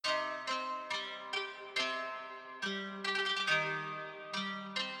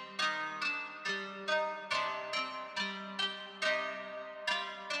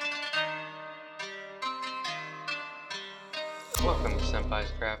Welcome to Senpai's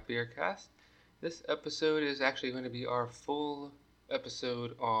Craft Beer Cast. This episode is actually going to be our full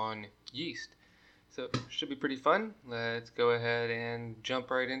episode on yeast. So it should be pretty fun. Let's go ahead and jump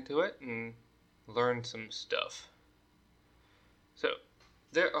right into it and learn some stuff. So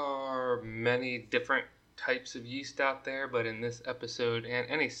there are many different types of yeast out there, but in this episode and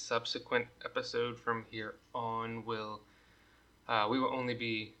any subsequent episode from here on we will only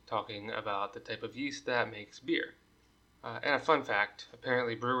be talking about the type of yeast that makes beer. And a fun fact,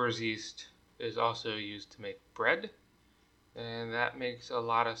 apparently brewer's yeast is also used to make bread, and that makes a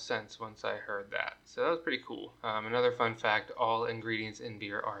lot of sense once I heard that. So that was pretty cool. Another fun fact, all ingredients in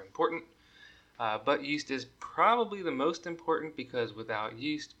beer are important, but yeast is probably the most important because without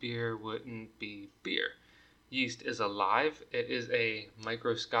yeast, beer wouldn't be beer. Yeast is alive. It is a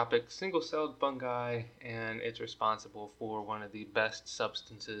microscopic single-celled fungi, and it's responsible for one of the best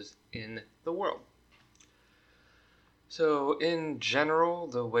substances in the world. So in general,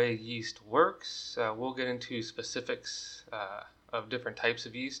 the way yeast works, we'll get into specifics of different types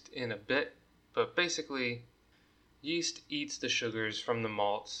of yeast in a bit, but basically yeast eats the sugars from the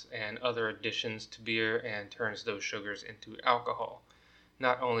malts and other additions to beer and turns those sugars into alcohol.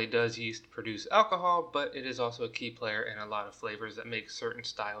 Not only does yeast produce alcohol, but it is also a key player in a lot of flavors that make certain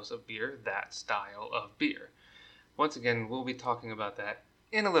styles of beer that style of beer. Once again, we'll be talking about that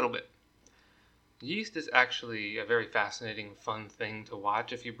in a little bit. Yeast is actually a very fascinating, fun thing to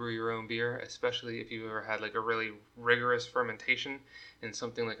watch if you brew your own beer, especially if you ever had like a really rigorous fermentation in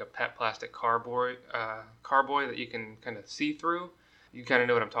something like a PET plastic carboy that you can kind of see through. You kind of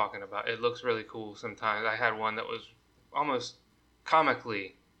know what I'm talking about. It looks really cool sometimes. I had one that was almost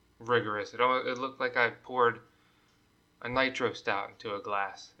comically rigorous. It looked like I poured a nitro stout into a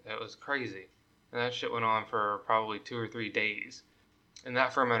glass. It was crazy. And that shit went on for probably 2 or 3 days. And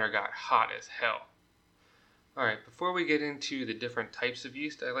that fermenter got hot as hell. Alright, before we get into the different types of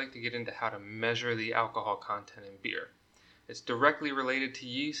yeast, I'd like to get into how to measure the alcohol content in beer. It's directly related to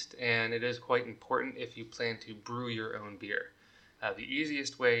yeast, and it is quite important if you plan to brew your own beer. The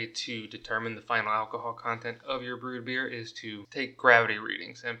easiest way to determine the final alcohol content of your brewed beer is to take gravity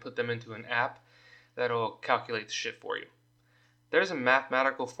readings and put them into an app that'll calculate the shit for you. There's a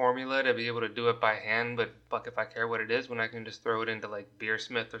mathematical formula to be able to do it by hand, but fuck if I care what it is when I can just throw it into like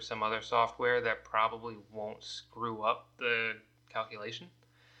Beersmith or some other software that probably won't screw up the calculation.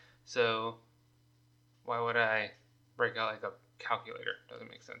 So why would I break out like a calculator? Doesn't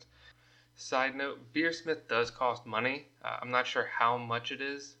make sense. Side note, Beersmith does cost money. I'm not sure how much it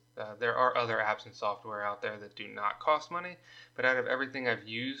is. There are other apps and software out there that do not cost money, but out of everything I've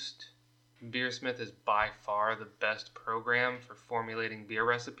used, Beersmith is by far the best program for formulating beer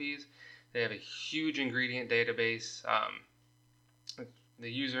recipes. They have a huge ingredient database. The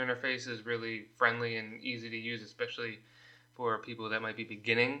user interface is really friendly and easy to use, especially for people that might be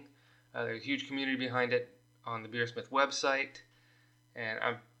beginning. There's a huge community behind it on the Beersmith website, and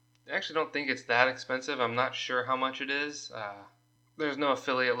I actually don't think it's that expensive. I'm not sure how much it is. There's no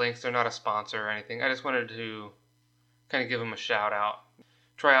affiliate links. They're not a sponsor or anything. I just wanted to kind of give them a shout out.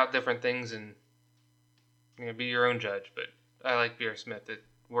 Try out different things and be your own judge, but I like Beersmith. It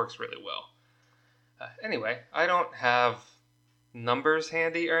works really well. Anyway, I don't have numbers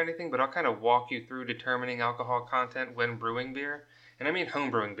handy or anything, but I'll kind of walk you through determining alcohol content when brewing beer, and I mean home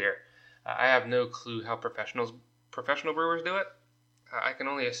brewing beer. I have no clue how professional brewers do it. I can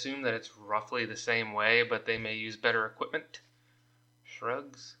only assume that it's roughly the same way, but they may use better equipment.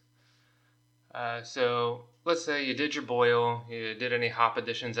 Shrugs. So let's say you did your boil, you did any hop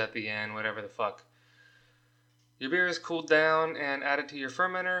additions at the end, whatever the fuck. Your beer is cooled down and added to your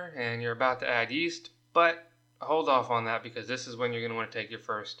fermenter, and you're about to add yeast, but hold off on that because this is when you're going to want to take your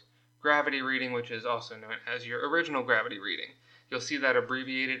first gravity reading, which is also known as your original gravity reading. You'll see that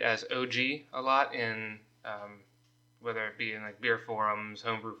abbreviated as OG a lot in, whether it be in like beer forums,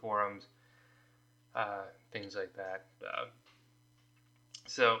 homebrew forums, things like that.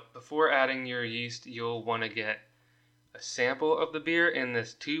 So before adding your yeast, you'll want to get a sample of the beer in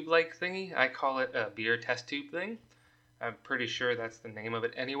this tube-like thingy. I call it a beer test tube thing. I'm pretty sure that's the name of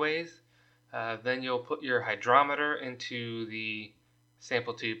it anyways. Then you'll put your hydrometer into the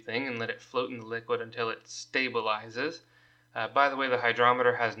sample tube thing and let it float in the liquid until it stabilizes. By the way, the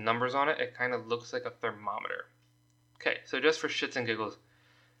hydrometer has numbers on it. It kind of looks like a thermometer. Okay, so just for shits and giggles,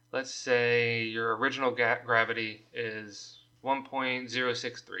 let's say your original gravity is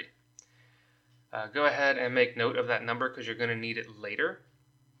 1.063. Go ahead and make note of that number because you're going to need it later.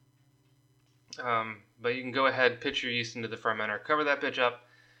 But you can go ahead, pitch your yeast into the fermenter, cover that bitch up,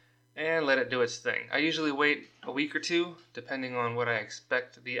 and let it do its thing. I usually wait a week or two, depending on what I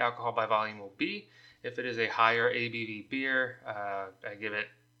expect the alcohol by volume will be, If it is a higher ABV beer, I give it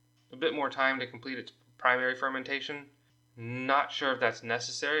a bit more time to complete its primary fermentation. Not sure if that's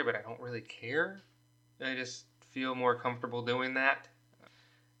necessary, but I don't really care. I just feel more comfortable doing that.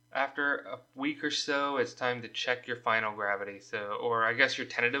 After a week or so, it's time to check your final gravity, or I guess your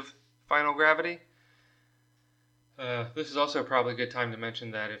tentative final gravity. This is also probably a good time to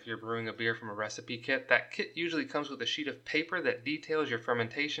mention that if you're brewing a beer from a recipe kit, that kit usually comes with a sheet of paper that details your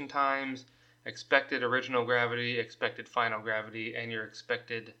fermentation times, expected original gravity, expected final gravity, and your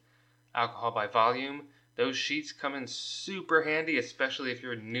expected alcohol by volume. Those sheets come in super handy, especially if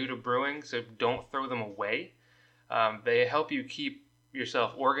you're new to brewing, so don't throw them away. They help you keep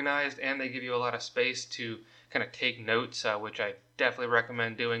yourself organized, and they give you a lot of space to kind of take notes, which I definitely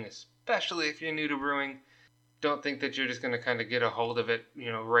recommend doing, especially if you're new to brewing. Don't think that you're just going to kind of get a hold of it,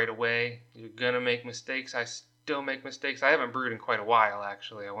 right away. You're going to make mistakes. I still make mistakes. I haven't brewed in quite a while,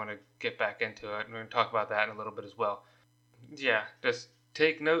 actually. I want to get back into it. We're going to talk about that in a little bit as well. Yeah, just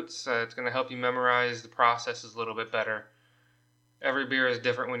take notes. It's going to help you memorize the processes a little bit better. Every beer is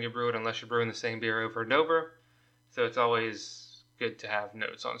different when you brew it, unless you're brewing the same beer over and over. So it's always good to have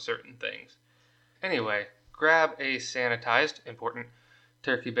notes on certain things. Anyway, grab a sanitized, important,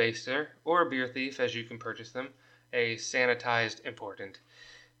 turkey baster or beer thief, as you can purchase them, a sanitized, important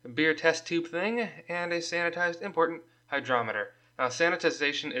beer test tube thing, and a sanitized, important hydrometer. Now,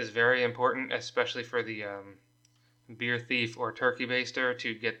 sanitization is very important, especially for the beer thief or turkey baster,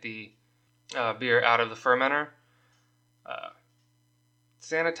 to get the beer out of the fermenter.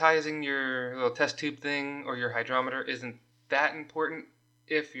 Sanitizing your little test tube thing or your hydrometer isn't that important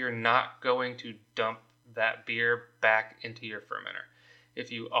if you're not going to dump that beer back into your fermenter. If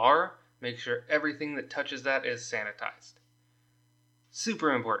you are, make sure everything that touches that is sanitized.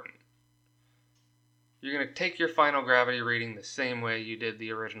 Super important. You're going to take your final gravity reading the same way you did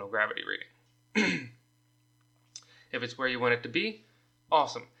the original gravity reading. If it's where you want it to be,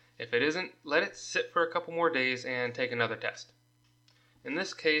 awesome. If it isn't, let it sit for a couple more days and take another test. In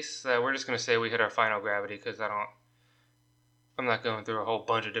this case, we're just going to say we hit our final gravity because I'm not going through a whole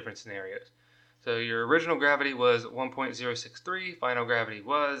bunch of different scenarios. So your original gravity was 1.063, final gravity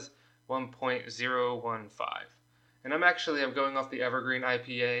was 1.015. And I'm going off the Evergreen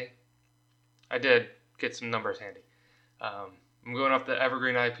IPA. I did get some numbers handy. I'm going off the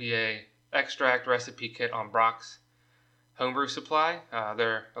Evergreen IPA extract recipe kit on Brock's Homebrew Supply.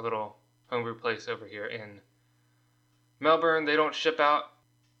 They're a little homebrew place over here in Melbourne. They don't ship out.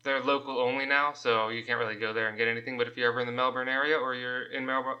 They're local only now, so you can't really go there and get anything. But if you're ever in the Melbourne area or you're in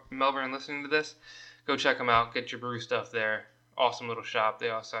Melbourne listening to this, go check them out. Get your brew stuff there. Awesome little shop. They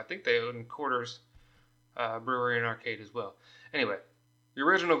also, I think they own Quarters Brewery and Arcade as well. Anyway, your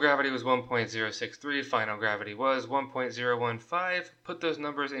original gravity was 1.063. Final gravity was 1.015. Put those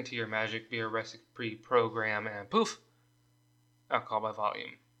numbers into your Magic Beer recipe program and poof, alcohol by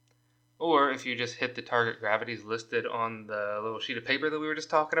volume. Or if you just hit the target gravities listed on the little sheet of paper that we were just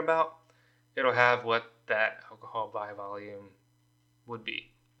talking about, it'll have what that alcohol by volume would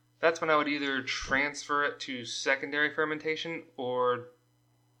be. That's when I would either transfer it to secondary fermentation or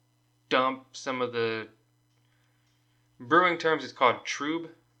dump some of the brewing terms. It's called TRUB,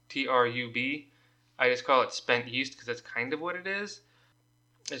 T-R-U-B. I just call it spent yeast because that's kind of what it is.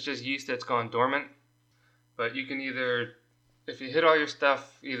 It's just yeast that's gone dormant. But you can either, if you hit all your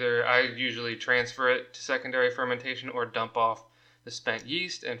stuff, either I usually transfer it to secondary fermentation or dump off the spent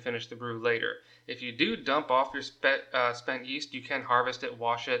yeast and finish the brew later. If you do dump off your spent yeast, you can harvest it,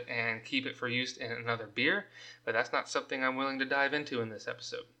 wash it, and keep it for use in another beer, but that's not something I'm willing to dive into in this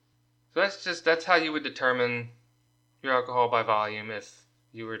episode. So that's how you would determine your alcohol by volume if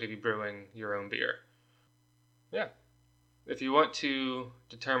you were to be brewing your own beer. Yeah. If you want to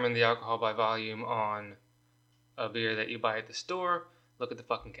determine the alcohol by volume on a beer that you buy at the store, look at the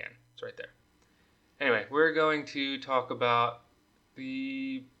fucking can. It's right there. Anyway, we're going to talk about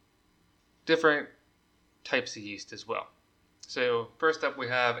the different types of yeast as well. So first up we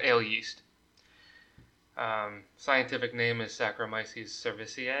have ale yeast. Scientific name is Saccharomyces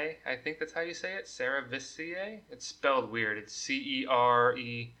cerevisiae. I think that's how you say it. Cerevisiae. It's spelled weird. It's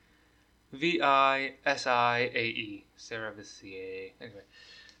Cerevisiae. Cerevisiae. Anyway.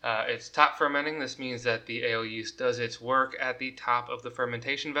 It's top fermenting. This means that the ale yeast does its work at the top of the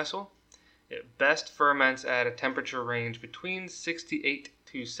fermentation vessel. It best ferments at a temperature range between 68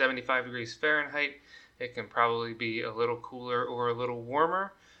 to 75 degrees Fahrenheit. It can probably be a little cooler or a little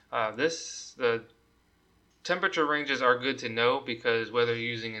warmer. The temperature ranges are good to know because whether you're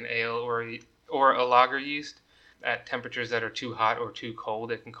using an ale or a lager yeast at temperatures that are too hot or too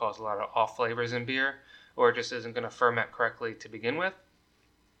cold, it can cause a lot of off flavors in beer, or it just isn't going to ferment correctly to begin with.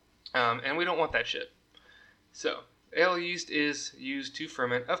 And we don't want that shit. So, ale yeast is used to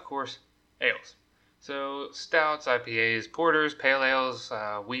ferment, of course, ales. So, stouts, IPAs, porters, pale ales,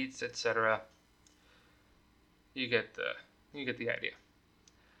 wheats, etc. You get the idea.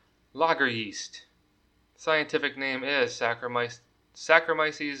 Lager yeast. Scientific name is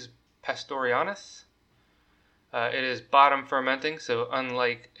Saccharomyces pastorianus. It is bottom fermenting, so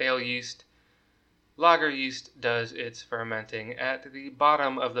unlike ale yeast, lager yeast does its fermenting at the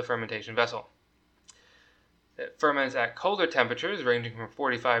bottom of the fermentation vessel. It ferments at colder temperatures, ranging from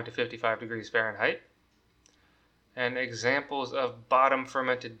 45 to 55 degrees Fahrenheit. And examples of bottom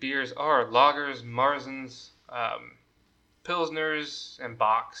fermented beers are lagers, marzens, pilsners, and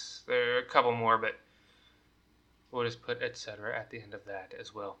bocks. There are a couple more, but we'll just put etc. at the end of that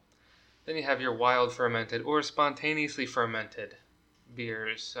as well. Then you have your wild fermented or spontaneously fermented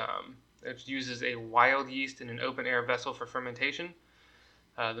beers. It uses a wild yeast in an open air vessel for fermentation.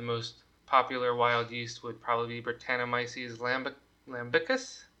 The most popular wild yeast would probably be Brettanomyces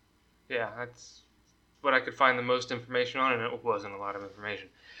lambicus. Yeah, that's what I could find the most information on, and it wasn't a lot of information.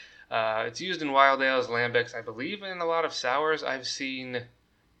 It's used in wild ales, lambics, I believe in a lot of sours. I've seen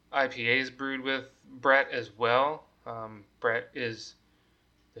IPAs brewed with Brett as well. Brett is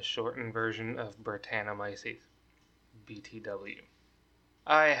the shortened version of Brettanomyces, BTW.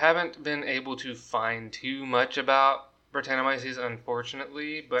 I haven't been able to find too much about Brettanomyces,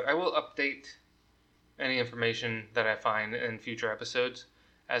 unfortunately, but I will update any information that I find in future episodes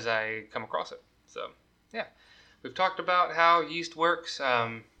as I come across it. So, yeah. We've talked about how yeast works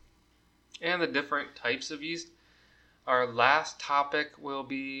and the different types of yeast. Our last topic will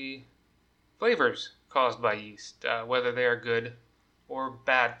be flavors caused by yeast, whether they are good or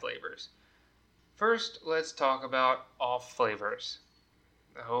bad flavors. First, let's talk about off flavors.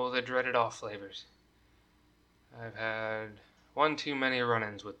 Oh, the dreaded off flavors. I've had one too many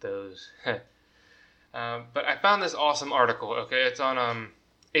run-ins with those. But I found this awesome article. Okay, it's on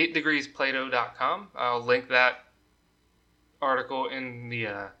 8degreesplato.com. I'll link that article in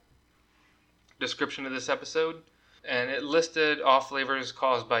the description of this episode. And it listed off flavors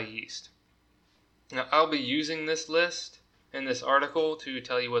caused by yeast. Now, I'll be using this list in this article to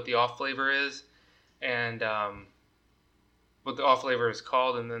tell you what the off flavor is and what the off flavor is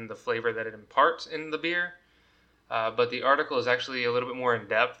called, and then the flavor that it imparts in the beer. But the article is actually a little bit more in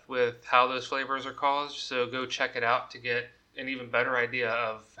depth with how those flavors are caused, so go check it out to get an even better idea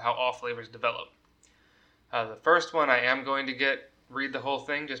of how off flavors develop. The first one I am going to read the whole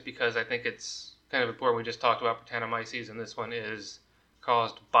thing just because I think it's kind of important. We just talked about Brettanomyces, and this one is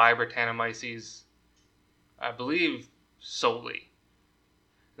caused by Brettanomyces, I believe, solely.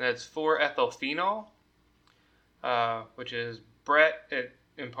 That's 4-ethylphenol, which is Brett. It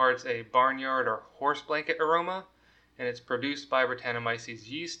imparts a barnyard or horse blanket aroma, and it's produced by Brettanomyces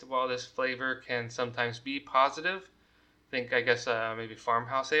yeast. While this flavor can sometimes be positive, maybe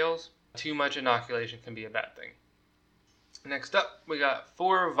farmhouse ales, too much inoculation can be a bad thing. Next up, we got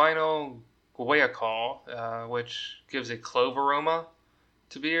 4-vinyl guaiacol, which gives a clove aroma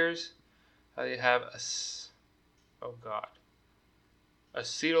to beers. You have acetaldehyde,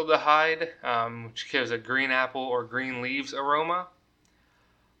 which gives a green apple or green leaves aroma.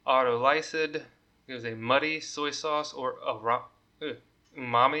 Autolysine gives a muddy soy sauce or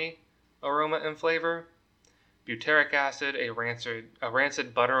umami aroma and flavor. Butyric acid, a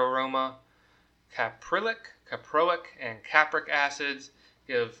rancid butter aroma. Caproic, and capric acids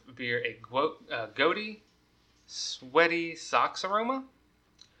give beer a goaty, sweaty socks aroma.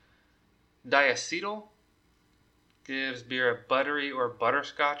 Diacetyl gives beer a buttery or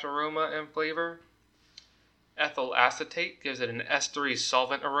butterscotch aroma and flavor. Ethyl acetate gives it an estery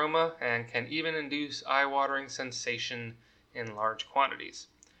solvent aroma and can even induce eye-watering sensation in large quantities.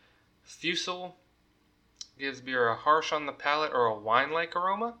 Fusel gives beer a harsh on the palate or a wine-like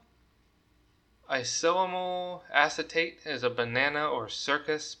aroma. Isoamyl acetate is a banana or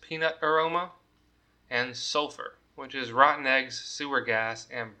circus peanut aroma. And sulfur, which is rotten eggs, sewer gas,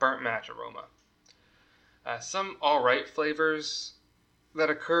 and burnt match aroma. Some alright flavors that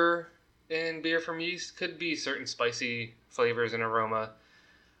occur in beer from yeast could be certain spicy flavors and aroma.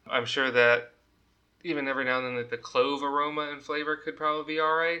 I'm sure that even every now and then the clove aroma and flavor could probably be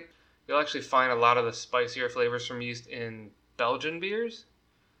alright. You'll actually find a lot of the spicier flavors from yeast in Belgian beers.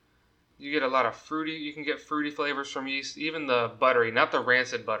 You get a lot of you can get fruity flavors from yeast, even the buttery, not the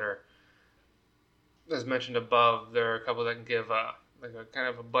rancid butter. As mentioned above, there are a couple that can give like a kind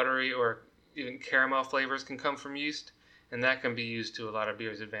of a buttery or even caramel flavors can come from yeast, and that can be used to a lot of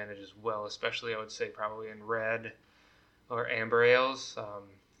beer's advantage as well, especially I would say probably in red or amber ales.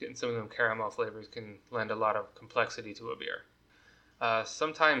 Getting some of them caramel flavors can lend a lot of complexity to a beer.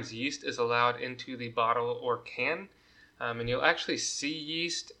 Sometimes yeast is allowed into the bottle or can, and you'll actually see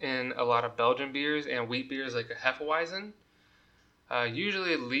yeast in a lot of Belgian beers and wheat beers like a Hefeweizen.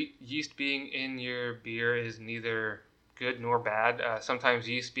 Usually yeast being in your beer is neither good nor bad. Sometimes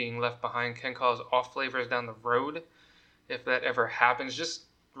yeast being left behind can cause off flavors down the road. If that ever happens, just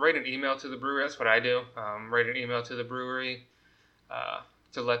write an email to the brewery. That's what I do. Write an email to the brewery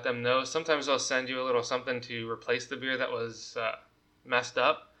to let them know. Sometimes they'll send you a little something to replace the beer that was messed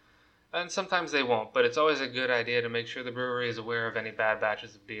up, and sometimes they won't. But it's always a good idea to make sure the brewery is aware of any bad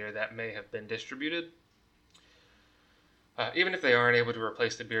batches of beer that may have been distributed. Even if they aren't able to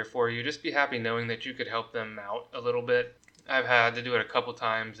replace the beer for you, just be happy knowing that you could help them out a little bit. I've had to do it a couple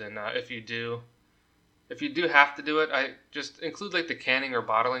times, and if you do have to do it, I just include like the canning or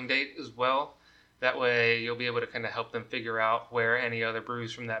bottling date as well. That way you'll be able to kind of help them figure out where any other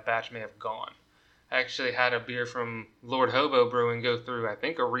brews from that batch may have gone. I actually had a beer from Lord Hobo Brewing go through, I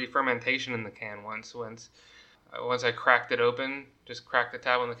think, a re-fermentation in the can once. Once I cracked it open, just cracked the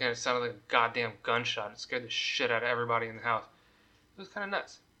tab on the can, it sounded like a goddamn gunshot. It scared the shit out of everybody in the house. It was kind of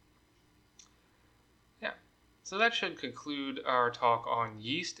nuts. Yeah. So that should conclude our talk on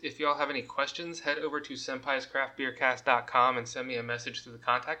yeast. If y'all have any questions, head over to senpaiscraftbeercast.com and send me a message through the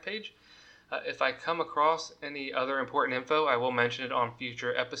contact page. If I come across any other important info, I will mention it on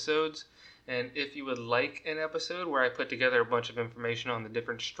future episodes. And if you would like an episode where I put together a bunch of information on the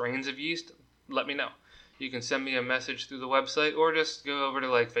different strains of yeast, let me know. You can send me a message through the website or just go over to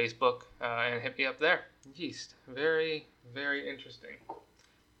like Facebook and hit me up there. Yeast. Very, very interesting.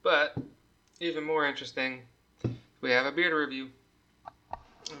 But even more interesting, we have a beer to review.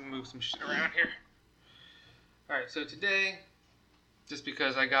 Let me move some shit around here. Alright, so today, just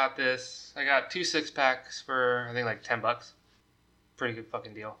because I got 2 6-packs for I think like $10. Pretty good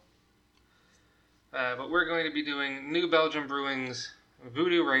fucking deal. But we're going to be doing New Belgium Brewing's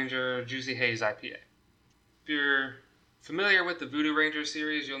Voodoo Ranger Juicy Haze IPA. If you're familiar with the Voodoo Ranger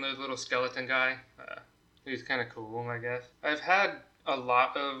series, you'll know the little skeleton guy. He's kind of cool, I guess. I've had a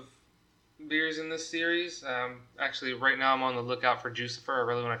lot of beers in this series. Actually, right now I'm on the lookout for Jucifer. I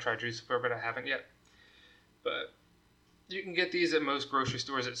really want to try Jucifer, but I haven't yet. But you can get these at most grocery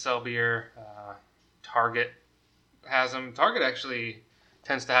stores that sell beer. Target has them. Target actually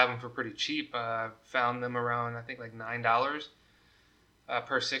tends to have them for pretty cheap. Found them around, I think, like $9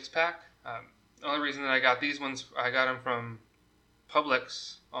 per 6-pack. The only reason that I got these ones, I got them from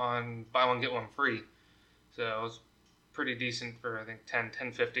Publix on buy one get one free, so it was pretty decent for I think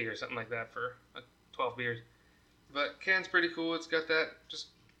 $10.50 or something like that for 12 beers. But can's pretty cool. It's got that just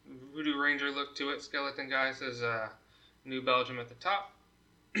Voodoo Ranger look to it. Skeleton guy says New Belgium at the top.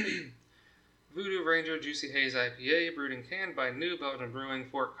 Voodoo Ranger Juicy Haze IPA, brewed and canned by New Belgium Brewing,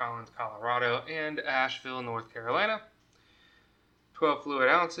 Fort Collins, Colorado, and Asheville, North Carolina. 12 fluid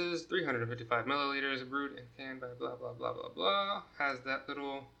ounces, 355 milliliters, brewed and canned by blah, blah, blah, blah, blah. Has that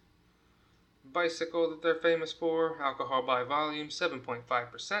little bicycle that they're famous for. Alcohol by volume,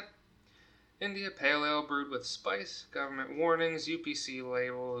 7.5%. India Pale Ale brewed with spice. Government warnings, UPC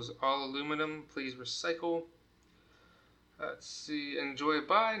labels, all aluminum. Please recycle. Let's see. Enjoy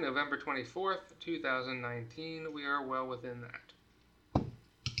by November 24th, 2019. We are well within that.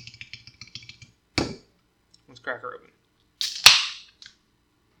 Let's crack her open.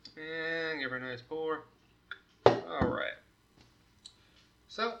 And give her a nice pour. Alright.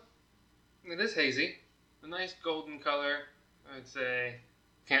 So, it is hazy. A nice golden color. I'd say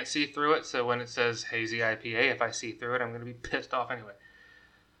can't see through it, so when it says hazy IPA, if I see through it, I'm going to be pissed off anyway.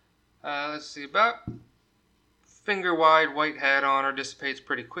 Let's see, about finger wide white head on her, dissipates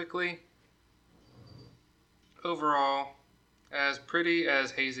pretty quickly. Overall, as pretty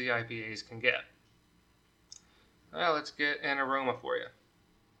as hazy IPAs can get. Well, let's get an aroma for you.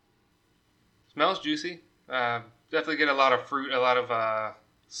 Smells juicy. Definitely get a lot of fruit, a lot of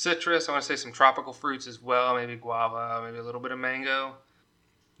citrus. I want to say some tropical fruits as well. Maybe guava, maybe a little bit of mango.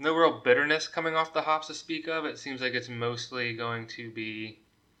 No real bitterness coming off the hops to speak of. It seems like it's mostly going to be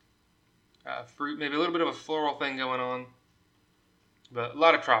fruit. Maybe a little bit of a floral thing going on. But a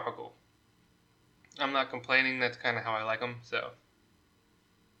lot of tropical. I'm not complaining. That's kind of how I like them. So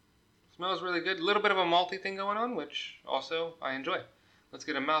smells really good. A little bit of a malty thing going on, which also I enjoy. Let's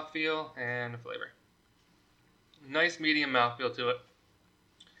get a mouthfeel and a flavor. Nice medium mouthfeel to it.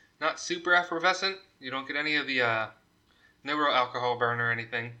 Not super effervescent. You don't get any of the, no real alcohol burn or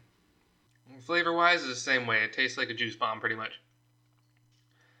anything. Flavor-wise, is the same way. It tastes like a juice bomb, pretty much.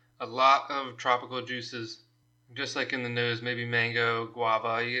 A lot of tropical juices. Just like in the nose, maybe mango,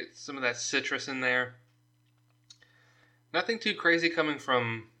 guava. You get some of that citrus in there. Nothing too crazy coming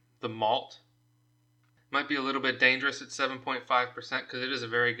from the malt. Might be a little bit dangerous at 7.5% because it is a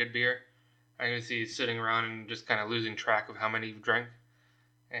very good beer. I can see you sitting around and just kind of losing track of how many you've drank.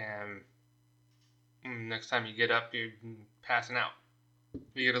 And next time you get up, you're passing out.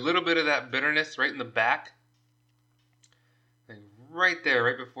 You get a little bit of that bitterness right in the back. And right there,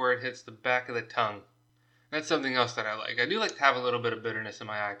 right before it hits the back of the tongue. That's something else that I like. I do like to have a little bit of bitterness in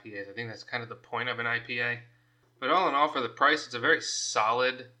my IPAs. I think that's kind of the point of an IPA. But all in all, for the price, it's a very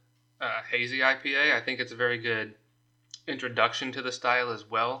solid hazy IPA. I think it's a very good introduction to the style as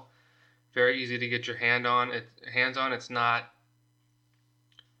well. Very easy to get your hands on. It's not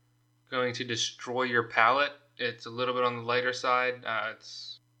going to destroy your palate. It's a little bit on the lighter side.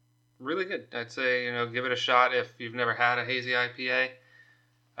 It's really good. I'd say, give it a shot if you've never had a hazy IPA.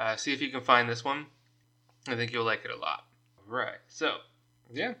 See if you can find this one. I think you'll like it a lot. Right. So,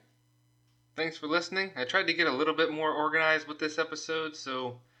 yeah. Thanks for listening. I tried to get a little bit more organized with this episode,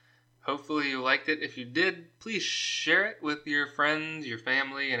 so hopefully you liked it. If you did, please share it with your friends, your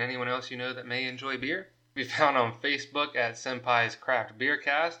family, and anyone else you know that may enjoy beer. Be found on Facebook at Senpai's Craft Beer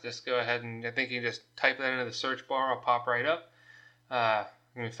Cast. Just go ahead and I think you can just type that into the search bar. I'll pop right up.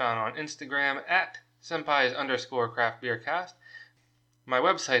 You can be found on Instagram at Senpai's_Craft Beer Cast. My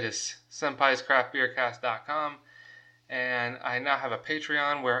website is senpaiscraftbeercast.com. And I now have a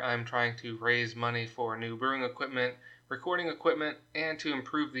Patreon where I'm trying to raise money for new brewing equipment, recording equipment, and to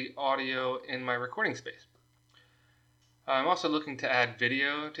improve the audio in my recording space. I'm also looking to add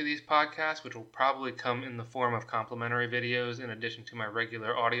video to these podcasts, which will probably come in the form of complimentary videos in addition to my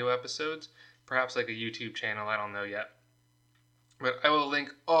regular audio episodes, perhaps like a YouTube channel, I don't know yet. But I will link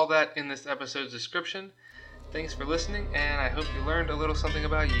all that in this episode's description. Thanks for listening, and I hope you learned a little something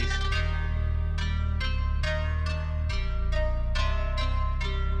about yeast.